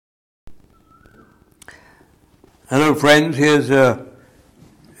Hello friends, here's a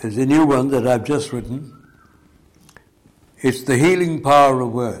new one that I've just written. It's the healing power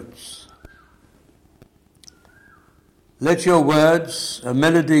of words. Let your words a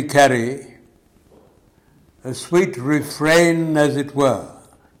melody carry, a sweet refrain as it were,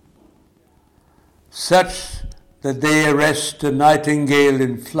 such that they arrest a nightingale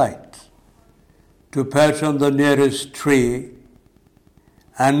in flight to perch on the nearest tree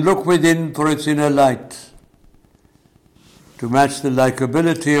and look within for its inner light. To match the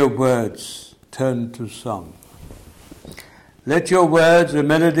likability of words, turn to song. Let your words a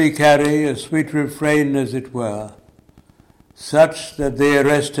melody carry, a sweet refrain as it were, such that they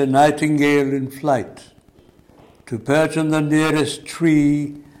arrest a nightingale in flight, to perch on the nearest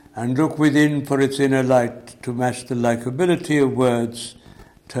tree and look within for its inner light. To match the likability of words,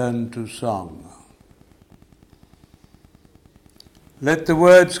 turn to song. Let the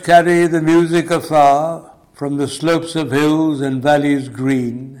words carry the music afar, from the slopes of hills and valleys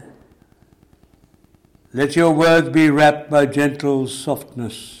green. Let your words be wrapped by gentle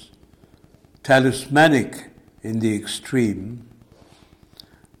softness, talismanic in the extreme,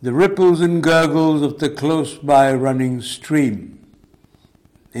 the ripples and gurgles of the close-by running stream,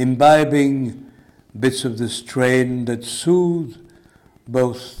 imbibing bits of the strain that soothe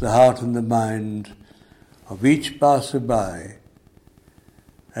both the heart and the mind of each passer-by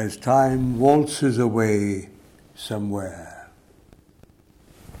as time waltzes away somewhere.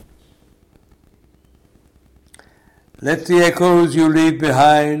 Let the echoes you leave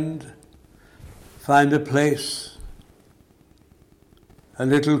behind find a place, a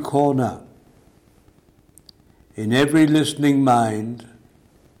little corner in every listening mind.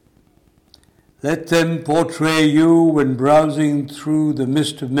 Let them portray you when browsing through the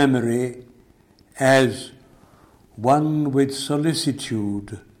mist of memory as one with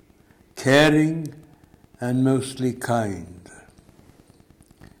solicitude, caring and mostly kind.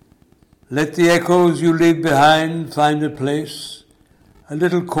 Let the echoes you leave behind find a place, a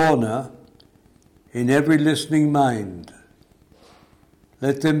little corner in every listening mind.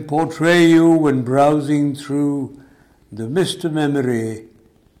 Let them portray you when browsing through the mist of memory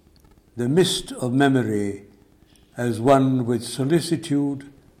as one with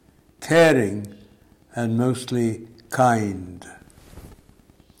solicitude, caring and mostly kind.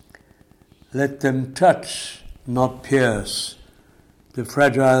 Let them touch, not pierce, the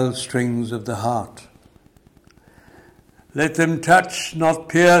fragile strings of the heart. Let them touch, not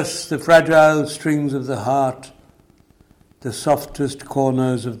pierce, the fragile strings of the heart, the softest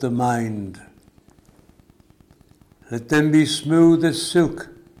corners of the mind. Let them be smooth as silk.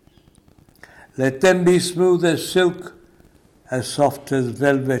 Let them be smooth as silk, as soft as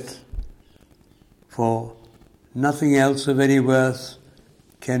velvet, for nothing else of any worth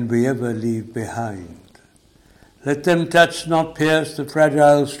can we ever leave behind. Let them touch, not pierce, the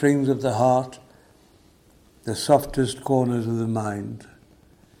fragile strings of the heart, the softest corners of the mind.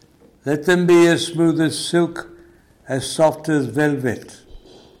 Let them be as smooth as silk, as soft as velvet,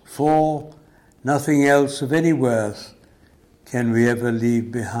 for nothing else of any worth can we ever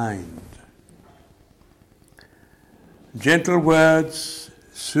leave behind. Gentle words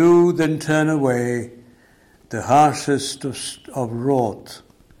soothe and turn away the harshest of wrath.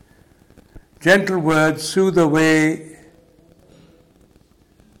 Gentle words soothe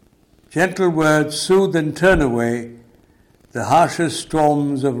and turn away the harshest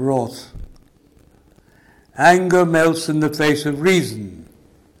storms of wrath. Anger melts in the face of reason,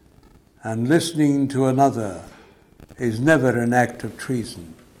 and listening to another is never an act of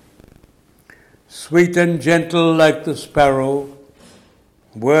treason. Sweet and gentle like the sparrow,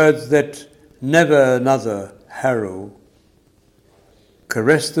 words that never another harrow,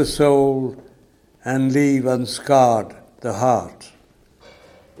 caress the soul and leave unscarred the heart,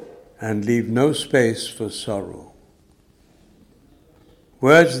 and leave no space for sorrow.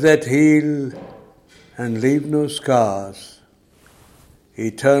 Words that heal and leave no scars,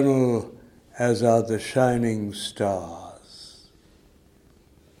 eternal as are the shining stars.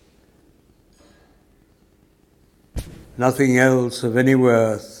 Nothing else of any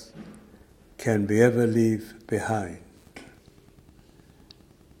worth can we ever leave behind.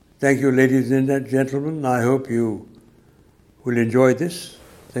 Thank you, ladies and gentlemen. I hope you will enjoy this.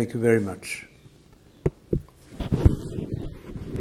 Thank you very much.